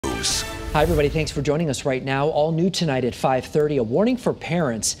Hi, everybody. Thanks for joining us right now. All new tonight at 5:30, a warning for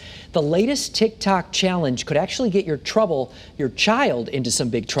parents. The latest TikTok challenge could actually get your child into some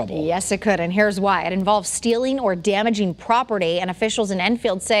big trouble. Yes, it could. And here's why. It involves stealing or damaging property, and officials in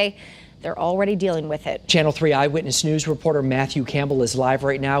Enfield say they're already dealing with it. Channel 3 Eyewitness News reporter Matthew Campbell is live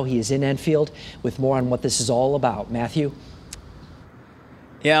right now. He is in Enfield with more on what this is all about. Matthew?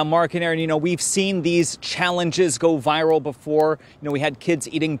 Yeah, Mark and Aaron, we've seen these challenges go viral before. We had kids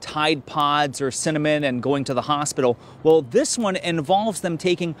eating Tide Pods or cinnamon and going to the hospital. Well, this one involves them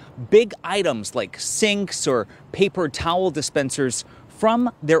taking big items like sinks or paper towel dispensers from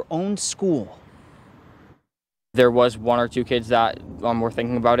their own school. There was one or two kids that were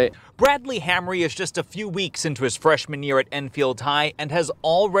thinking about it. Bradley Hamry is just a few weeks into his freshman year at Enfield High and has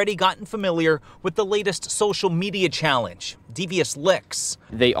already gotten familiar with the latest social media challenge, Devious Licks.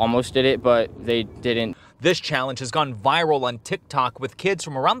 They almost did it, but they didn't. This challenge has gone viral on TikTok with kids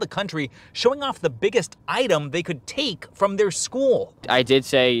from around the country showing off the biggest item they could take from their school. I did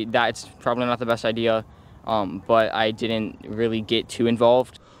say that it's probably not the best idea, but I didn't really get too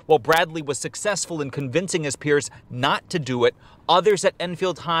involved. While Bradley was successful in convincing his peers not to do it, others at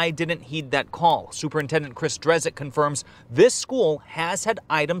Enfield High didn't heed that call. Superintendent Chris Drezick confirms this school has had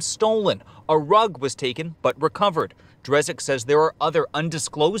items stolen. A rug was taken but recovered. Drezick says there are other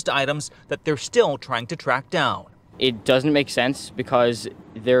undisclosed items that they're still trying to track down. It doesn't make sense because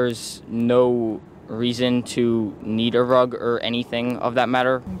there's no reason to need a rug or anything of that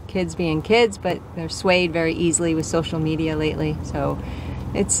matter. Kids being kids, but they're swayed very easily with social media lately, so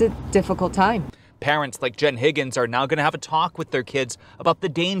it's a difficult time. Parents like Jen Higgins are now going to have a talk with their kids about the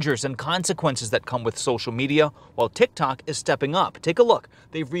dangers and consequences that come with social media, while TikTok is stepping up. Take a look.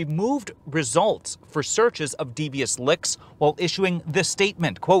 They've removed results for searches of devious licks while issuing this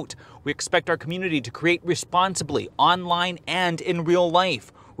statement, quote, "We expect our community to create responsibly online and in real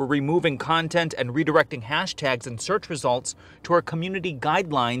life. We're removing content and redirecting hashtags and search results to our community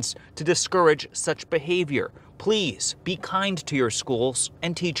guidelines to discourage such behavior. Please be kind to your schools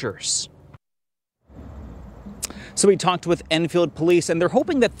and teachers." So we talked with Enfield Police, and they're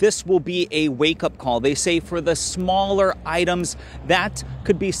hoping that this will be a wake-up call. They say for the smaller items, that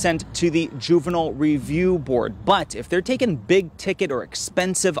could be sent to the Juvenile Review Board. But if they're taking big-ticket or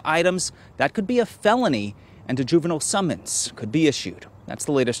expensive items, that could be a felony, and a juvenile summons could be issued. That's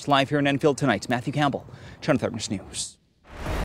the latest live here in Enfield tonight. Matthew Campbell, Channel 3 News.